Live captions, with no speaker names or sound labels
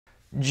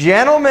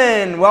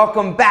Gentlemen,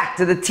 welcome back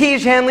to the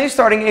Tiege Hanley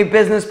Starting a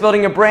Business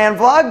Building a Brand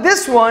vlog.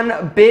 This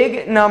one,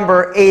 big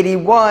number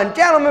 81.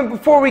 Gentlemen,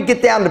 before we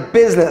get down to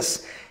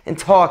business and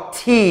talk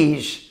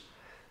Tiege,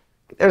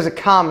 there's a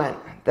comment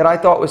that I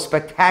thought was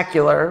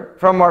spectacular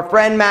from our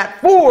friend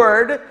Matt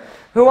Ford,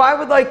 who I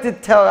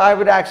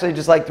would actually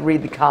just like to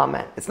read the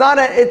comment. It's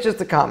just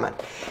a comment.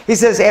 He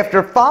says,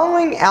 after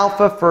following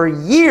Alpha for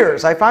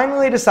years, I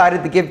finally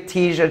decided to give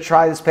Tiege a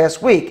try this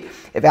past week.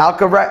 If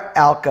Alpha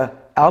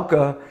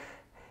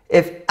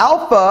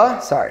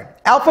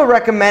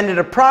recommended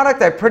a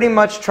product, I pretty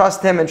much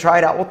trust him and try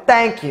it out. Well,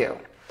 thank you.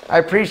 I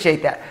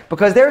appreciate that.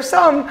 Because there's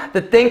some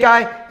that think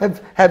I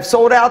have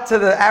sold out to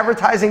the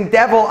advertising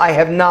devil. I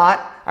have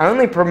not. I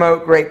only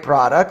promote great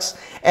products.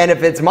 And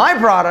if it's my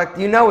product,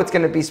 you know it's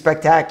going to be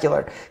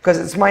spectacular. Because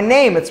it's my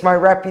name. It's my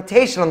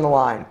reputation on the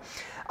line.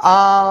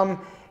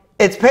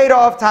 It's paid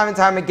off time and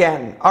time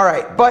again. All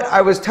right, but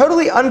I was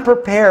totally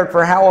unprepared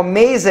for how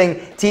amazing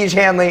Tiege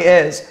Hanley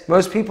is.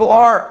 Most people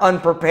are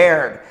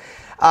unprepared.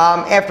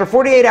 After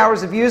 48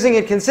 hours of using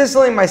it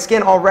consistently, my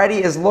skin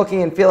already is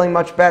looking and feeling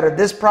much better.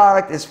 This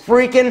product is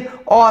freaking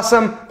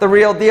awesome, the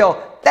real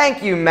deal.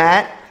 Thank you,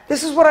 Matt.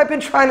 This is what I've been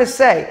trying to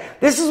say.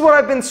 This is what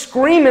I've been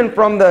screaming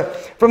from the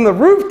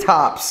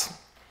rooftops.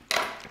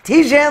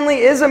 Tiege Hanley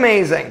is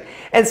amazing.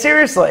 And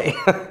seriously,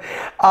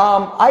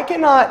 I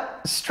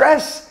cannot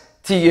stress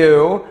to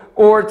you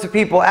or to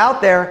people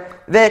out there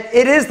that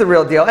it is the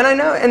real deal. And I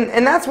know,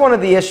 and that's one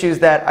of the issues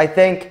that I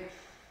think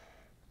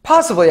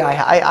possibly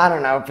I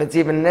don't know if it's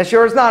even an issue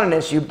or it's not an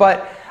issue,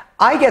 but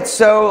I get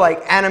so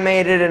like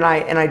animated and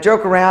I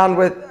joke around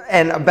with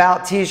and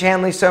about Tiege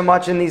Hanley so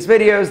much in these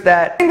videos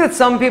that I think that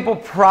some people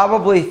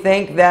probably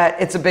think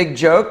that it's a big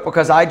joke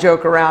because I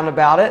joke around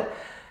about it.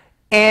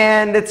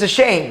 And it's a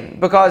shame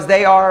because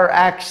they are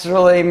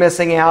actually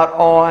missing out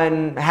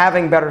on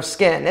having better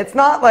skin. It's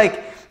not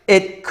like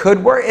it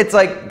could work. It's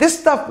like this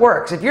stuff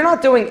works. If you're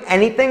not doing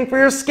anything for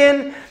your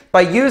skin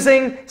by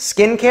using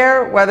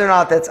skincare, whether or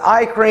not that's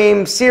eye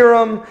cream,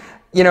 serum,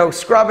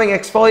 scrubbing,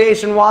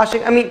 exfoliation,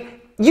 washing, I mean,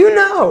 you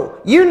know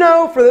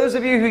for those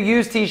of you who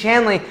use Tiege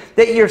Hanley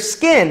that your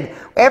skin,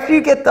 after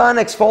you get done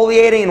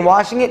exfoliating and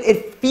washing it,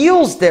 it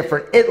feels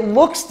different. It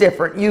looks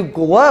different. You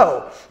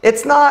glow.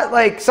 It's not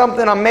like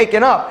something I'm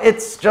making up.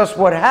 It's just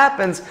what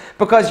happens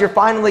because you're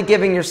finally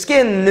giving your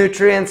skin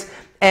nutrients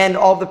and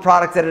all the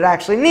product that it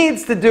actually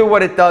needs to do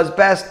what it does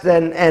best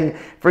and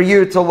for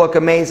you to look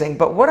amazing.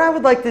 But what I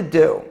would like to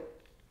do,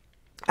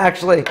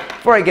 actually,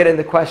 before I get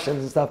into questions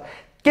and stuff,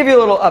 give you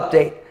a little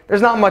update.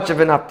 There's not much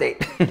of an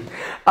update.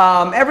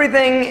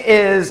 Everything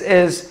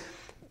is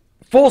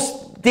full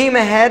steam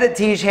ahead at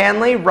Tiege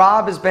Hanley.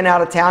 Rob has been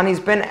out of town. He's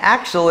been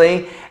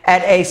actually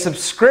at a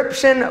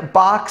subscription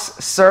box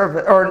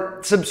service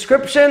or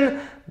subscription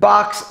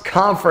box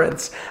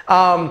conference.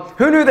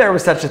 Who knew there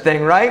was such a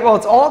thing, right? Well,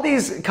 it's all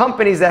these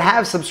companies that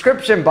have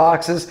subscription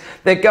boxes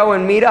that go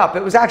and meet up.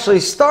 It was actually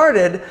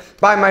started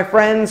by my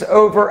friends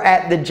over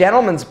at the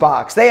Gentleman's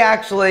Box. They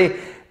actually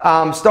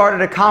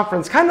started a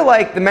conference, kind of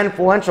like the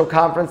Menfluential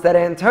conference that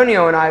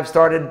Antonio and I have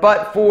started,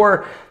 but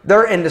for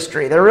their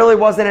industry. There really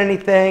wasn't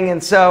anything,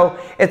 and so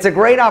it's a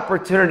great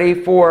opportunity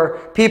for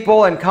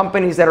people and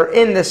companies that are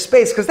in this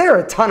space, because there are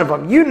a ton of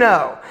them.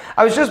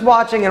 I was just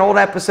watching an old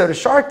episode of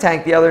Shark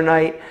Tank the other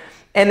night,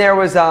 and there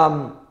was,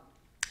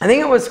 I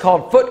think it was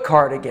called Foot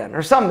Cardigan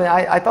or something.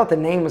 I thought the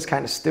name was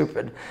kind of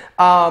stupid.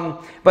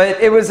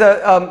 But it was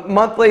a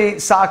monthly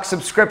sock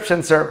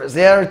subscription service.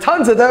 There are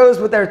tons of those,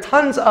 but there are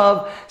tons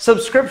of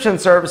subscription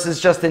services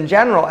just in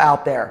general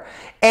out there.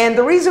 And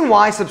the reason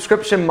why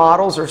subscription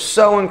models are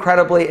so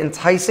incredibly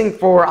enticing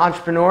for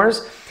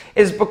entrepreneurs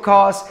is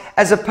because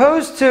as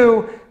opposed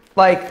to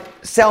like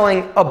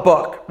selling a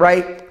book,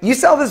 right? You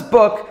sell this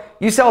book,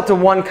 you sell it to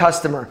one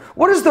customer.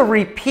 What is the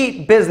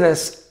repeat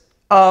business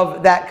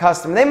of that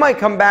customer? They might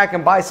come back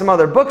and buy some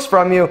other books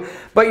from you,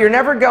 but you're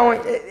never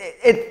going,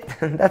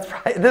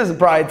 this is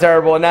probably a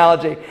terrible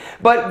analogy,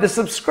 but the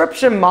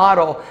subscription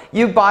model,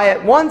 you buy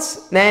it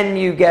once, then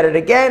you get it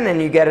again,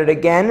 and you get it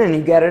again, and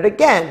you get it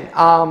again.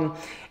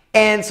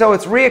 And so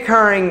it's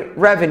reoccurring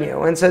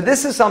revenue. And so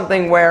this is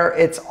something where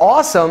it's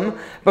awesome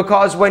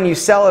because when you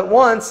sell it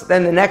once,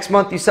 then the next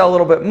month you sell a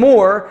little bit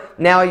more.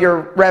 Now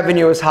your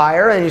revenue is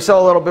higher, and you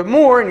sell a little bit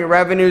more, and your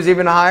revenue is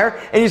even higher,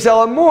 and you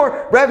sell it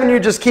more. Revenue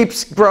just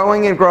keeps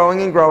growing and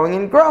growing and growing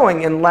and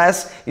growing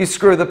unless you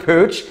screw the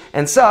pooch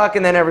and suck,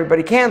 and then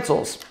everybody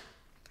cancels.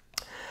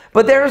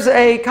 But there's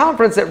a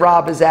conference that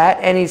Rob is at,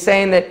 and he's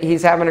saying that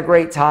he's having a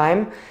great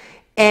time,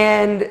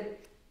 and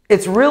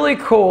it's really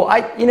cool.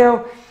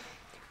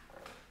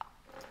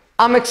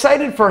 I'm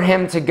excited for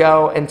him to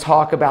go and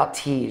talk about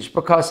Tiege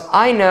because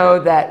I know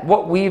that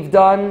what we've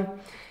done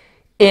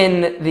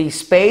in the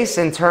space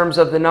in terms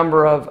of the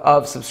number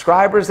of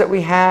subscribers that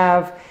we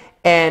have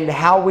and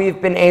how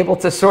we've been able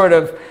to sort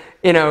of,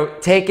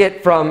 take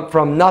it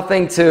from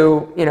nothing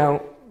to,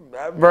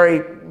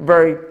 very,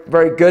 very,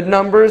 very good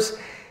numbers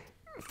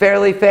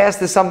fairly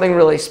fast is something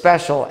really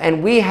special.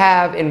 And we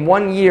have in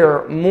 1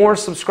 year more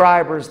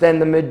subscribers than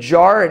the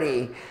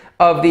majority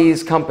of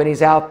these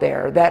companies out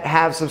there that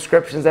have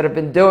subscriptions that have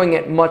been doing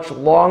it much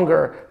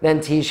longer than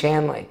Tiege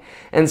Hanley.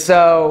 And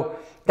so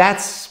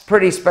that's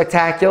pretty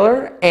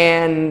spectacular,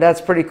 and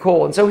that's pretty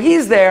cool. And so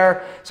he's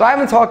there. So I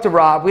haven't talked to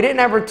Rob. We didn't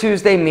have our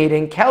Tuesday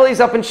meeting. Kelly's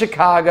up in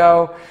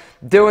Chicago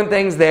doing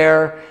things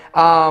there.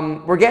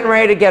 We're getting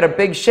ready to get a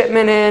big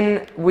shipment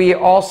in. We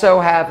also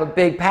have a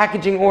big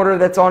packaging order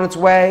that's on its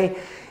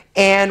way.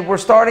 And we're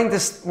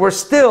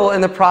still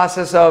in the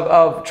process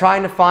of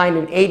trying to find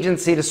an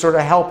agency to sort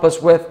of help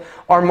us with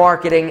our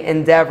marketing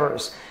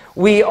endeavors.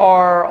 We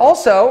are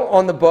also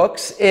on the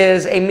books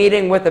is a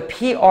meeting with a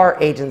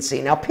PR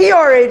agency. Now,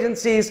 PR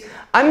agencies,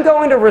 I'm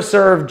going to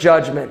reserve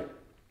judgment.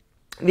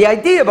 The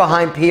idea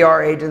behind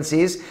PR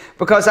agencies,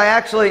 because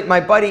my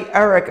buddy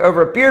Eric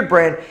over at Beard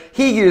Brand,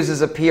 he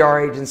uses a PR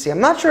agency.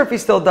 I'm not sure if he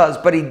still does,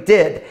 but he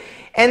did.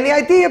 And the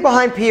idea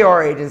behind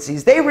PR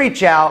agencies, they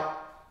reach out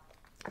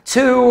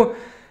to,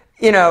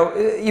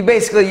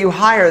 you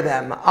hire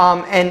them,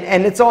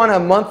 and it's on a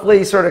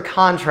monthly sort of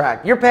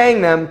contract. You're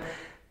paying them,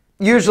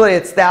 usually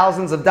it's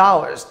thousands of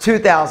dollars,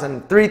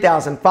 $2,000,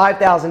 $3,000,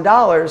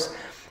 $5,000,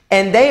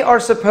 and they are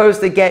supposed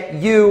to get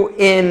you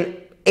in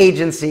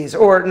agencies,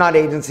 or not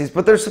agencies,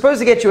 but they're supposed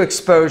to get you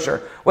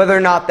exposure, whether or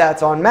not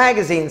that's on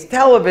magazines,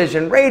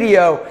 television,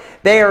 radio.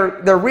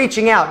 They're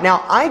reaching out.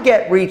 Now, I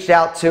get reached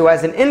out to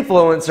as an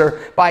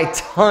influencer by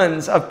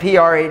tons of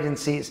PR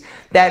agencies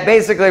that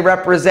basically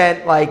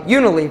represent like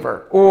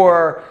Unilever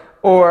or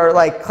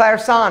like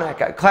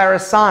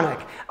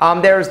Clarisonic.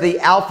 There's the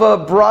Alpha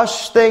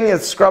brush thing, a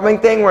scrubbing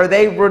thing, where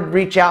they would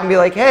reach out and be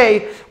like,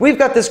 hey, we've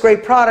got this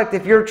great product.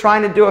 If you're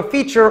trying to do a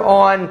feature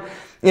on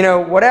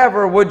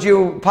whatever, would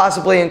you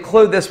possibly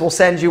include this? We'll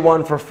send you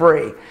one for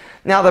free.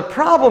 Now, the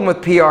problem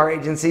with PR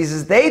agencies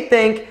is they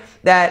think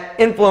that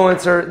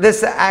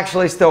this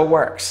actually still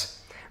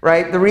works,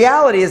 right? The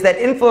reality is that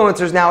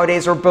influencers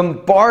nowadays are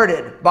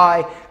bombarded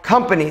by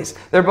companies.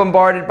 They're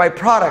bombarded by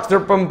products. They're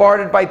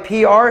bombarded by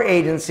PR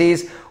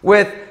agencies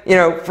with,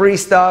 free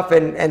stuff,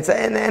 and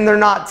they're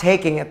not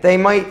taking it. They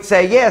might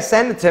say, yeah,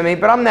 send it to me,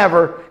 but I'm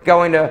never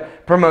going to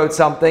promote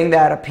something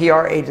that a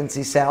PR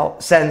agency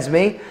sends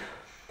me.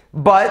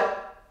 But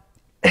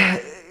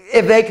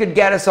if they could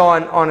get us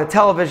on a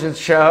television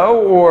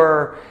show,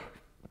 or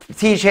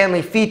Tiege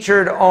Hanley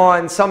featured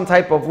on some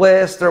type of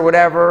list or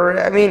whatever,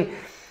 I mean,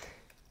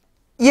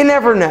 you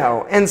never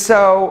know. And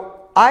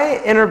so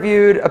I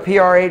interviewed a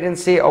PR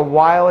agency a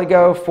while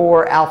ago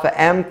for Alpha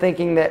M,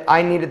 thinking that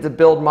I needed to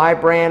build my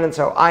brand, and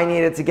so I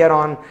needed to get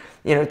on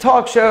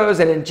talk shows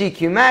and in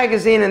GQ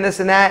magazine and this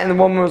and that. And the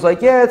woman was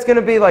like, yeah, it's going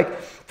to be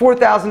like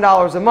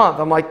 $4,000 a month.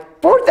 I'm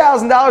like,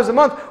 $4,000 a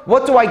month?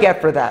 What do I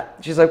get for that?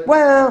 She's like,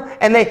 well,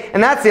 and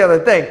that's the other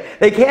thing.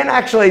 They can't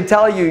actually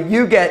tell you,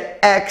 you get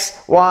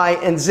X, Y,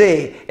 and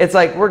Z. It's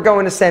like, we're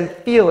going to send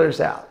feelers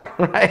out,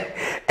 right?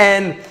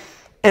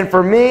 And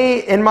for me,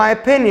 in my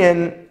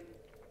opinion,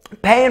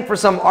 paying for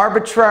some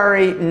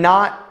arbitrary,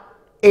 not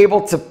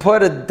able to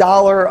put a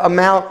dollar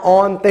amount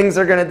on things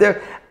they're going to do,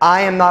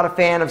 I am not a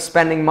fan of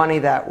spending money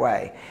that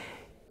way.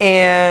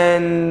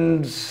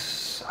 And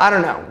I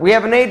don't know. We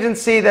have an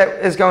agency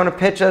that is going to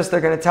pitch us.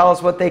 They're going to tell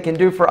us what they can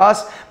do for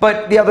us.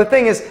 But the other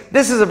thing is,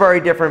 this is a very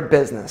different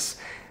business.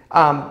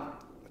 I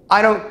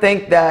don't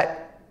think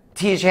that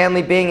Tiege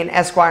Hanley being in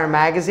Esquire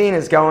magazine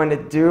is going to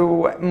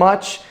do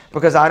much,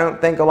 because I don't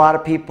think a lot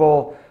of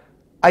people,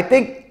 I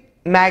think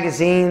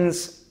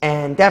magazines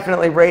and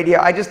definitely radio,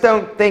 I just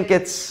don't think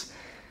it's,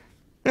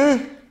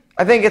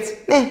 I think it's,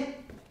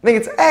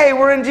 hey,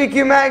 we're in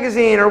GQ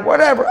magazine or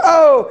whatever.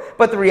 Oh,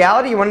 but the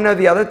reality, you want to know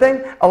the other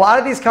thing? A lot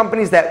of these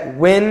companies that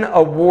win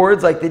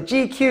awards, like the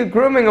GQ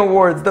Grooming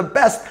Awards, the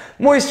best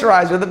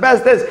moisturizer, the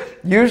best this,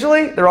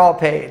 usually they're all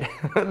paid.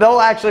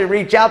 They'll actually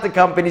reach out to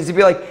companies to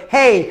be like,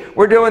 hey,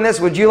 we're doing this.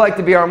 Would you like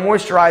to be our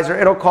moisturizer?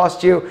 It'll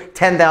cost you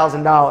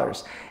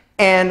 $10,000.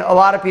 And a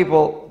lot of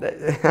people,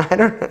 I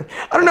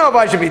don't know if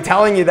I should be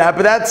telling you that,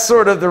 but that's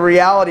sort of the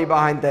reality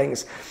behind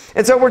things.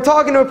 And so we're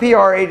talking to a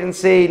PR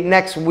agency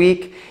next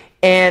week,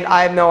 and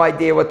I have no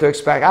idea what to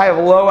expect. I have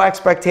low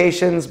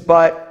expectations,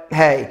 but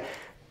hey,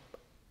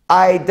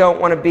 I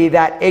don't want to be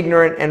that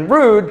ignorant and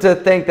rude to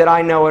think that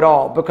I know it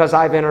all, because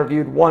I've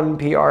interviewed one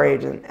PR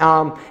agent.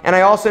 And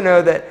I also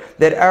know that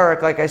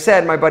Eric, like I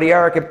said, my buddy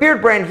Eric at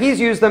Beard Brand, he's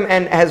used them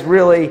and has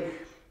really,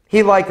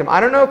 he liked them.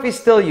 I don't know if he's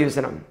still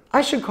using them.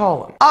 I should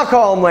call him. I'll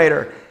call him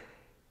later.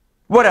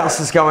 What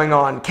else is going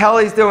on?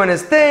 Kelly's doing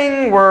his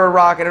thing. We're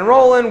rocking and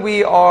rolling.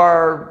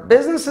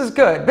 Business is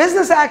good.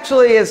 Business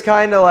actually is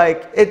kind of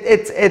like,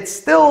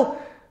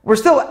 we're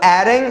still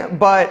adding,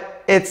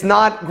 but it's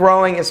not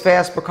growing as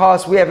fast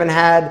because we haven't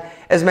had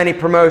as many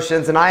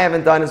promotions, and I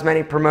haven't done as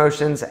many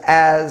promotions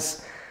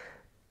as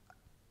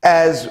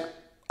I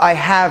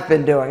have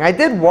been doing. I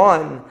did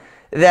one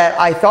that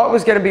I thought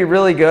was going to be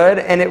really good,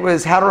 and it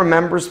was how to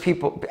remember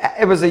people.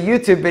 It was a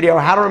YouTube video,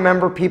 how to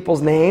remember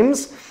people's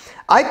names.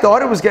 I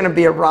thought it was going to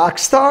be a rock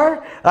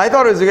star. I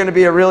thought it was going to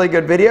be a really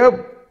good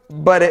video,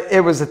 but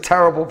it was a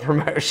terrible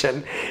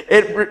promotion.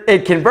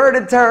 It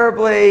converted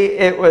terribly.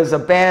 It was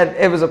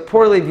a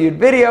poorly viewed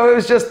video. It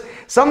was just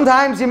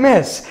Sometimes you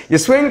miss. You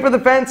swing for the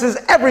fences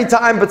every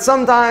time, but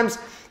sometimes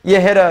you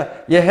hit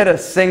a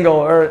single,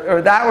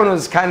 or that one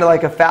was kind of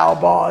like a foul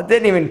ball. It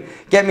didn't even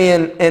get me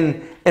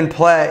in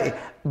play.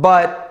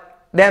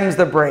 But them's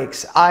the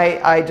breaks.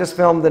 I just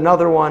filmed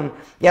another one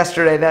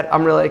yesterday that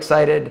I'm really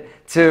excited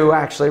to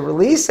actually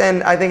release,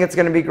 and I think it's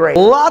going to be great.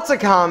 Lots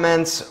of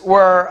comments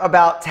were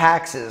about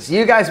taxes.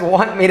 You guys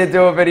want me to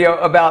do a video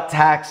about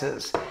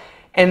taxes,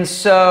 and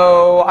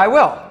so I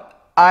will.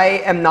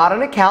 I am not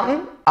an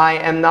accountant. I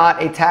am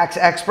not a tax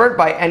expert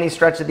by any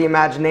stretch of the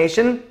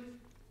imagination,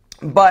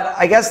 but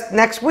I guess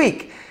next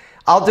week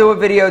I'll do a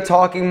video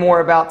talking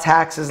more about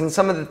taxes and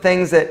some of the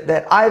things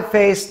that I've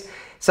faced,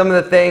 some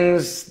of the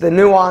things, the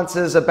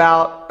nuances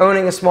about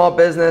owning a small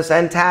business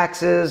and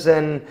taxes,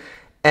 and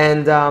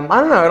I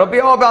don't know, it'll be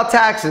all about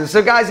taxes.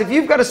 So guys, if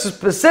you've got a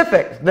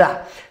specific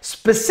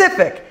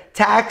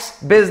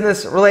tax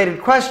business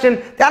related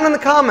question, down in the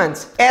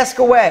comments, ask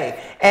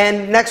away.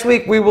 And next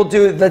week we will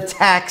do the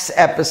tax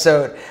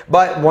episode.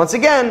 But once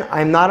again,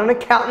 I'm not an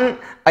accountant.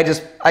 I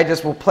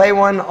just will play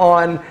one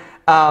on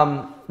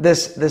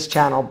this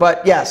channel.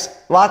 But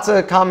yes, lots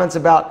of comments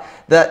about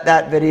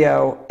that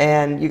video,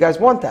 and you guys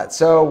want that.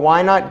 So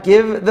why not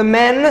give the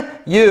men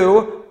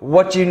you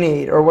what you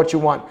need or what you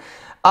want?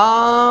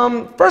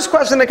 First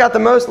question that got the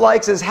most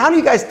likes is, how do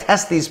you guys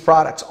test these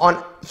products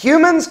on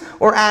humans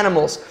or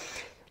animals?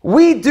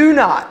 We do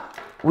not.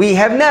 We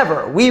have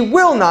never. We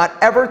will not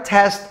ever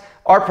test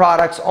our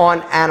products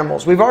on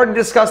animals. We've already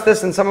discussed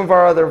this in some of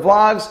our other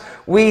vlogs.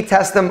 We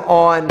test them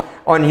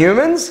on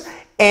humans,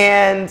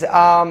 and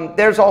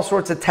there's all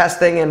sorts of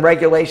testing and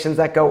regulations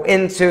that go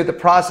into the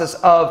process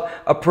of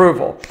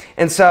approval.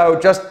 And so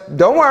just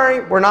don't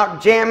worry, we're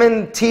not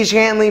jamming Tiege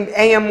Hanley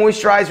AM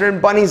moisturizer in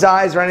bunny's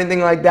eyes or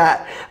anything like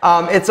that.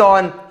 It's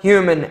on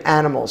human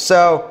animals,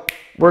 so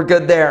we're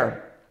good there.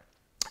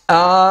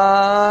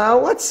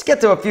 Let's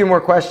get to a few more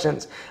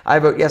questions. I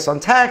vote yes on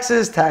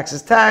taxes.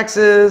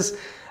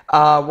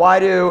 Why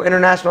do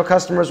international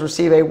customers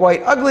receive a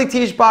white ugly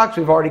Tiege box?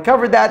 We've already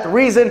covered that. The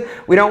reason: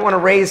 we don't want to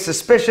raise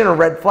suspicion or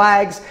red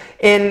flags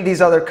in these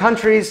other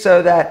countries,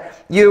 so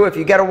that if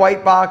you get a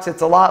white box,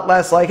 it's a lot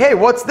less like, hey,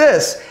 what's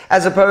this?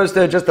 As opposed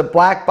to just a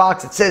black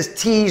box that says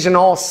Tiege and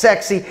all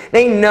sexy.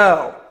 They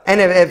know.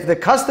 And if the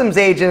customs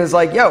agent is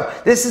like, yo,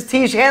 this is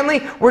Tiege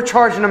Hanley, we're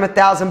charging them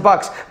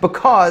 $1,000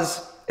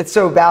 because it's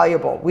so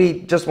valuable.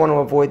 We just want to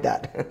avoid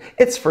that.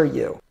 It's for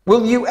you.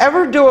 Will you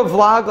ever do a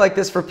vlog like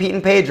this for Pete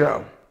and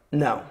Pedro?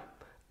 No.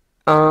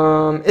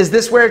 Is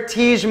this where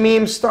Tiege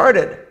memes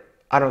started?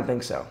 I don't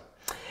think so.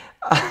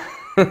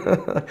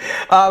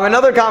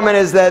 Another comment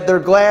is that they're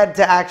glad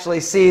to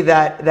actually see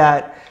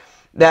that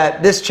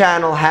this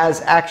channel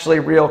has actually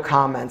real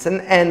comments.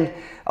 And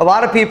a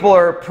lot of people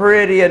are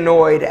pretty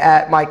annoyed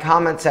at my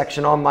comment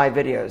section on my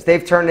videos.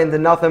 They've turned into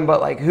nothing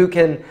but like, who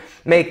can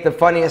make the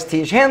funniest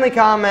Tiege Hanley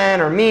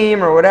comment or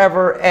meme or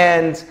whatever,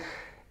 and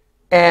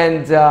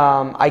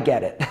I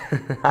get it.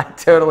 I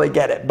totally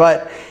get it.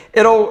 But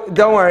don't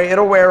worry,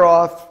 it'll wear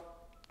off,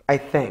 I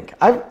think.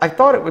 I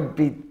thought it would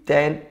be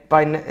dead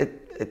by now.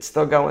 It's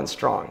still going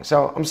strong.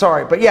 So I'm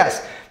sorry. But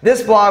yes,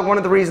 this vlog, one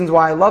of the reasons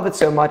why I love it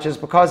so much is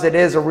because it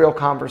is a real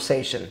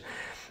conversation.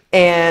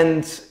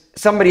 And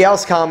somebody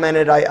else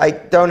commented, I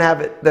don't have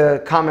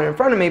the comment in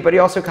front of me, but he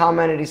also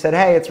commented, he said,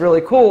 hey, it's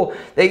really cool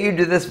that you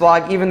do this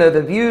vlog even though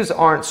the views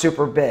aren't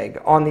super big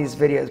on these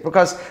videos,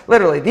 because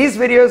literally these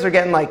videos are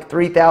getting like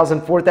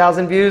 3,000,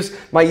 4,000 views.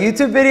 My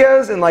YouTube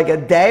videos in like a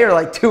day are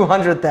like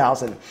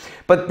 200,000.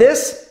 But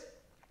this,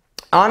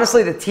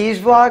 honestly, the Tiege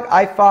vlog,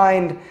 I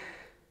find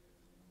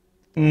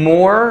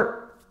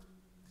more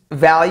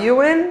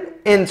value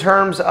in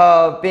terms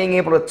of being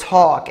able to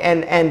talk.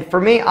 And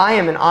for me, I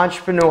am an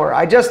entrepreneur.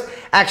 I just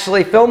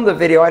actually filmed the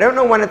video. I don't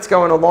know when it's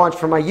going to launch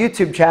for my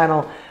YouTube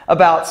channel,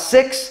 about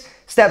 6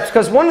 steps,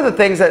 because one of the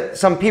things that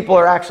some people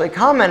are actually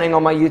commenting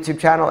on my YouTube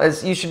channel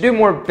is you should do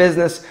more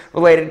business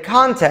related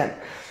content.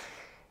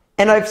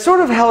 And I've sort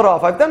of held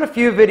off. I've done a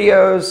few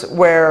videos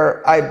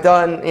where I've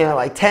done,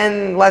 like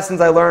 10 lessons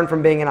I learned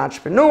from being an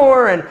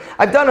entrepreneur, and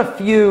I've done a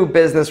few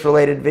business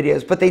related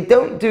videos, but they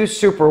don't do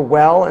super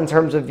well in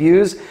terms of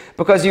views,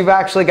 because you've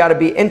actually got to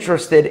be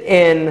interested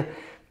in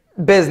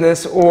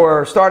business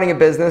or starting a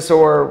business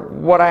or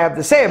what I have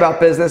to say about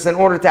business in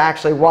order to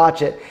actually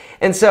watch it.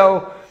 And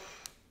so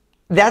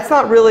that's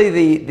not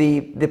really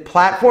the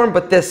platform,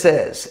 but this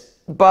is.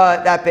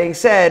 But that being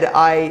said,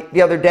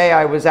 the other day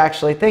I was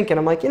actually thinking,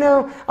 I'm like,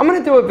 I'm going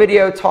to do a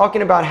video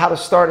talking about how to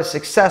start a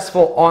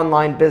successful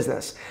online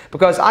business,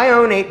 because I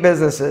own 8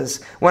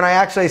 businesses. When I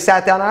actually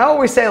sat down, I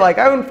always say like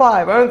I own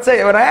 5. I don't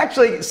say, when I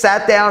actually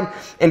sat down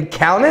and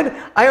counted,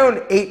 I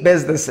own 8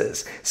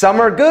 businesses. Some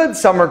are good,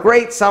 some are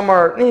great, some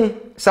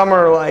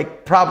are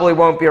like probably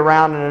won't be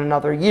around in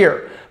another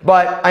year.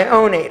 But I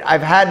own 8.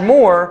 I've had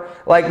more,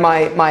 like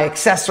my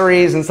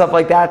accessories and stuff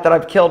like that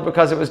I've killed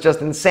because it was just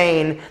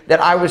insane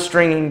that I was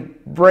stringing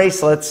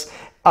bracelets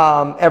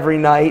every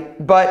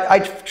night. But I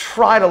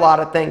tried a lot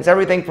of things,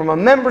 everything from a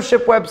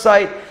membership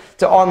website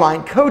to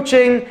online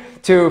coaching,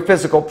 to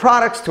physical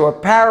products, to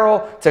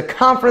apparel, to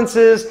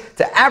conferences,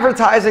 to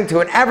advertising, to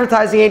an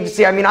advertising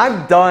agency. I mean,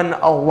 I've done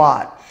a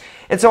lot.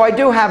 And so I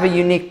do have a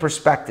unique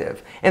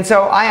perspective. And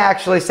so I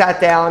actually sat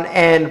down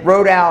and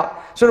wrote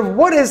out sort of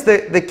what is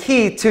the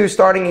key to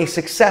starting a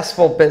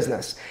successful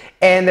business.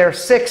 And there are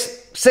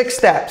six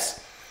steps.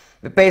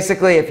 But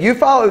basically, if you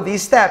follow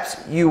these steps,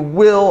 you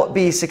will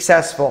be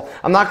successful.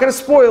 I'm not going to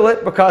spoil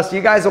it because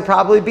you guys will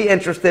probably be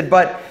interested,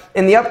 but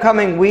in the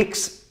upcoming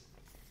weeks,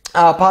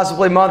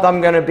 possibly month,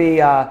 I'm going to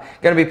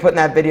be putting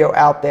that video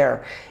out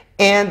there.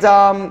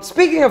 And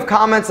speaking of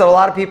comments that a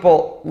lot of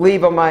people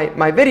leave on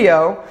my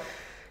video,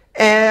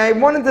 and I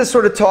wanted to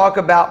sort of talk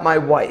about my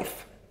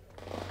wife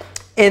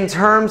in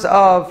terms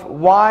of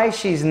why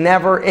she's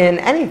never in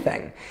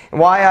anything and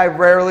why I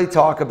rarely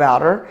talk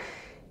about her.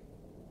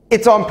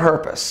 It's on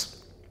purpose.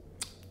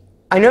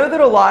 I know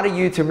that a lot of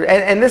YouTubers,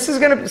 and this is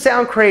going to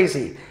sound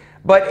crazy,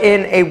 but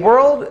in a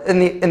world,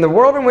 in the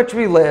world in which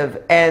we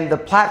live and the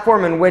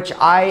platform in which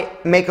I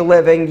make a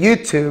living,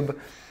 YouTube,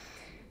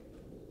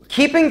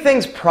 keeping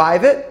things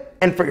private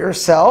and for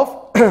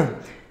yourself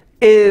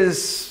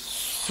is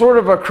sort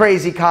of a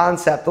crazy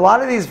concept. A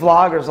lot of these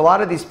vloggers, a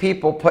lot of these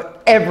people put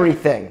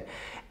everything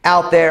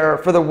out there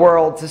for the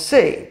world to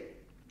see.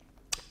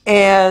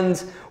 And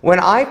when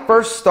I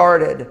first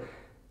started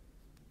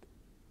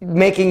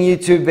making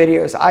YouTube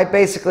videos, I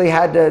basically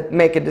had to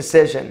make a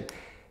decision.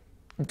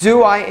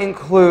 Do I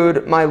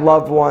include my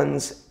loved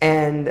ones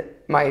and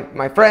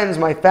my friends,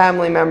 my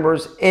family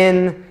members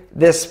in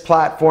this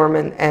platform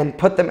and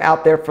put them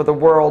out there for the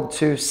world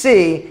to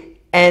see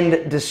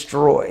and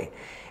destroy?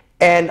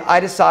 And I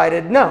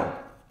decided no.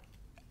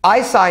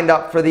 I signed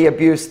up for the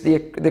abuse,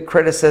 the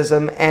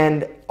criticism,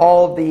 and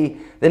all the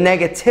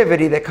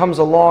negativity that comes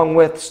along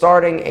with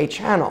starting a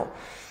channel.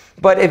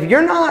 But if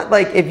you're not,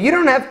 like, if you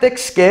don't have thick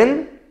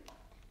skin,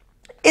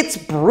 it's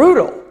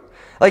brutal.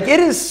 Like, it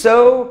is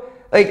so,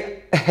 like,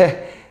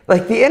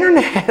 like the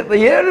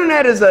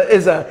internet is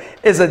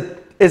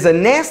a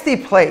nasty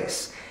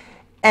place.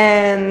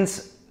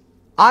 And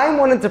I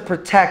wanted to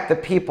protect the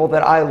people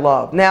that I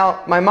love.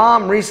 Now, my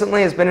mom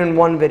recently has been in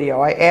one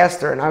video. I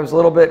asked her, and I was a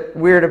little bit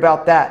weird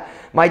about that.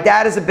 My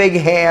dad is a big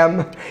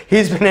ham.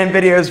 He's been in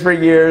videos for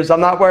years. I'm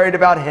not worried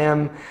about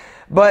him.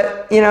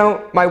 But, you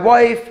know, my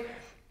wife,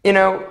 you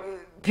know,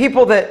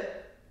 people that,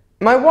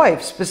 my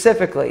wife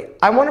specifically,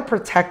 I want to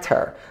protect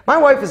her. My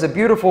wife is a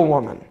beautiful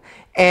woman,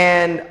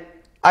 and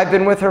I've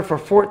been with her for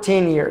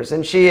 14 years,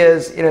 and she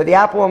is, you know, the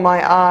apple of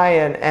my eye,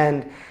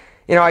 and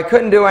you know, I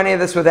couldn't do any of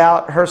this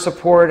without her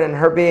support and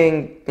her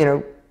being, you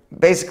know,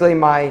 basically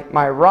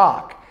my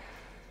rock.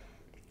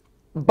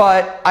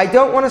 But I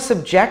don't want to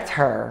subject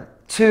her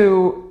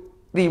to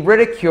the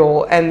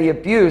ridicule and the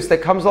abuse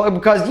that comes along,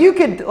 because you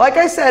could, like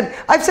I said,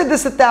 I've said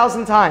this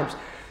 1,000 times,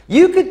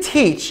 you could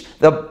teach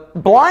the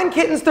blind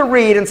kittens to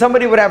read and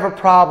somebody would have a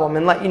problem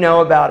and let you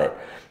know about it.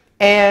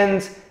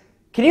 And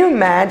can you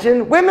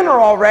imagine? Women are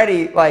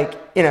already, like,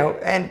 you know,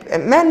 and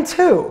men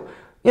too.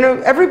 You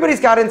know, everybody's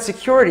got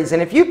insecurities.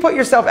 And if you put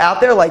yourself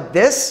out there like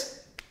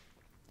this,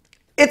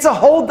 it's a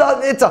whole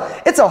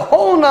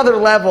nother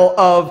level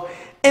of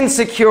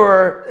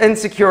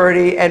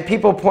insecurity and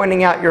people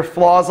pointing out your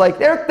flaws. Like,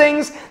 there are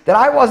things that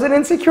I wasn't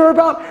insecure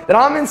about that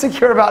I'm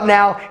insecure about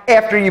now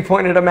after you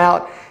pointed them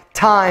out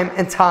time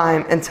and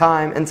time and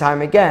time and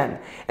time again.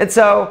 And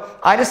so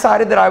I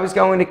decided that I was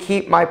going to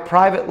keep my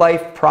private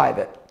life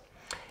private.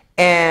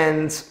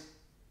 And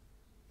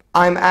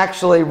I'm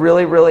actually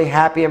really, really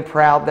happy and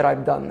proud that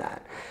I've done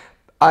that.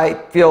 I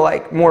feel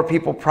like more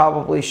people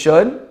probably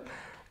should,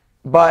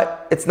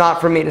 but it's not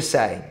for me to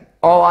say.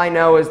 All I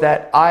know is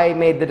that I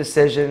made the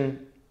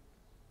decision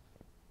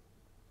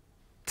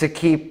to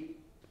keep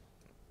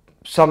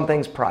some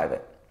things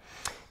private.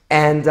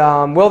 And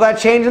will that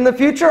change in the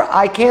future?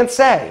 I can't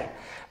say.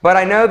 But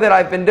I know that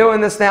I've been doing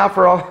this now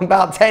for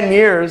about 10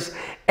 years,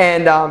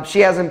 and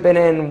she hasn't been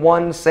in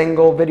one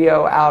single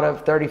video out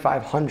of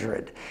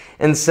 3,500.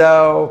 And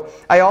so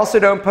I also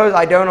don't post,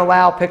 I don't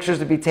allow pictures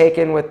to be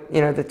taken with,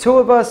 you know, the two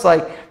of us.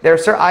 Like,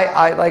 there's,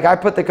 I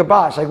put the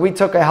kibosh. Like, we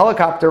took a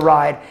helicopter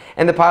ride,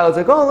 and the pilot's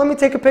like, oh, let me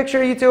take a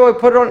picture of you two. I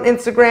put it on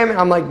Instagram. And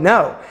I'm like,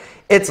 no.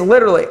 It's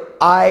literally,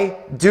 I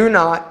do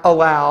not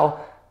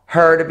allow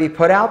her to be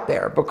put out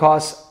there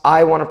because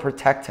I want to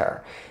protect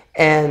her.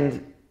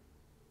 And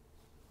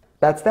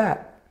that's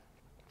that.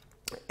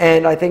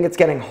 And I think it's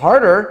getting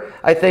harder.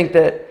 I think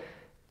that,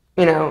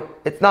 you know,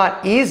 it's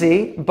not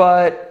easy,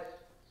 but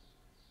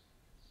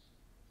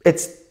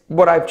it's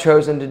what I've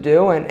chosen to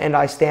do, and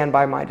I stand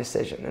by my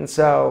decision. And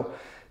so,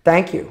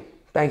 thank you.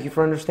 Thank you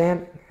for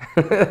understanding.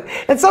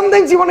 And some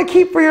things you want to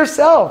keep for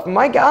yourself.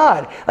 My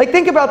God. Like,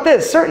 think about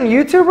this. Certain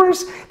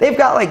YouTubers, they've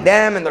got like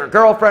them and their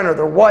girlfriend or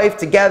their wife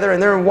together,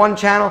 and they're in one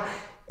channel.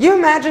 You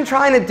imagine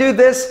trying to do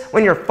this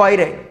when you're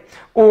fighting.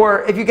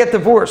 Or if you get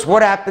divorced,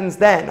 what happens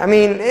then? I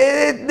mean,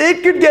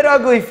 it could get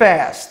ugly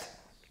fast.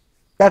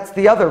 That's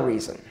the other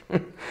reason.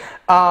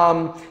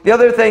 The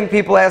other thing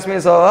people ask me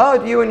is, oh,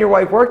 do you and your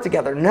wife work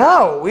together?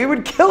 No, we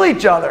would kill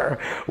each other.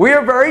 We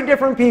are very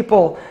different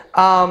people.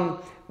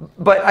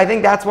 But I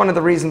think that's one of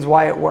the reasons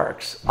why it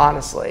works,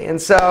 honestly.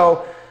 And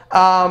so,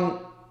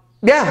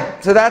 yeah,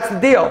 so that's the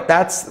deal.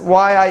 That's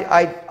why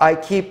I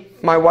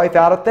keep my wife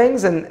out of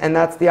things, and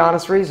that's the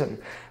honest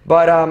reason.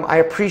 But I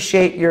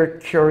appreciate your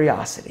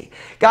curiosity.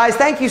 Guys,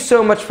 thank you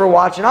so much for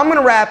watching. I'm going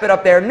to wrap it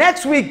up there.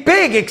 Next week,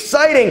 big,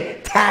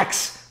 exciting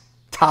tax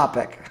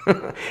topic.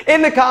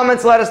 In the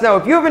comments, let us know.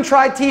 If you haven't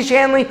tried Tiege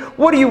Hanley,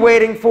 what are you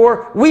waiting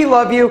for? We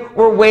love you.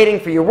 We're waiting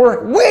for you.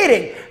 We're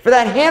waiting for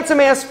that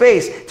handsome-ass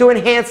face to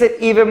enhance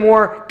it even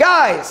more.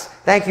 Guys,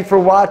 thank you for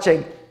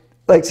watching.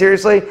 Like,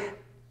 seriously,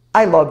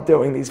 I love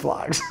doing these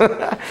vlogs.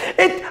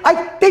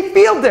 They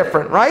feel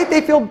different, right? They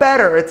feel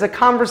better. It's a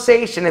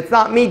conversation. It's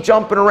not me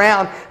jumping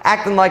around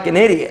acting like an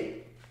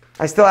idiot.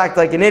 I still act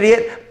like an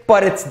idiot,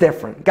 but it's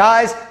different.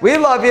 Guys, we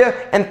love you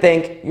and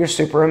think you're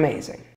super amazing.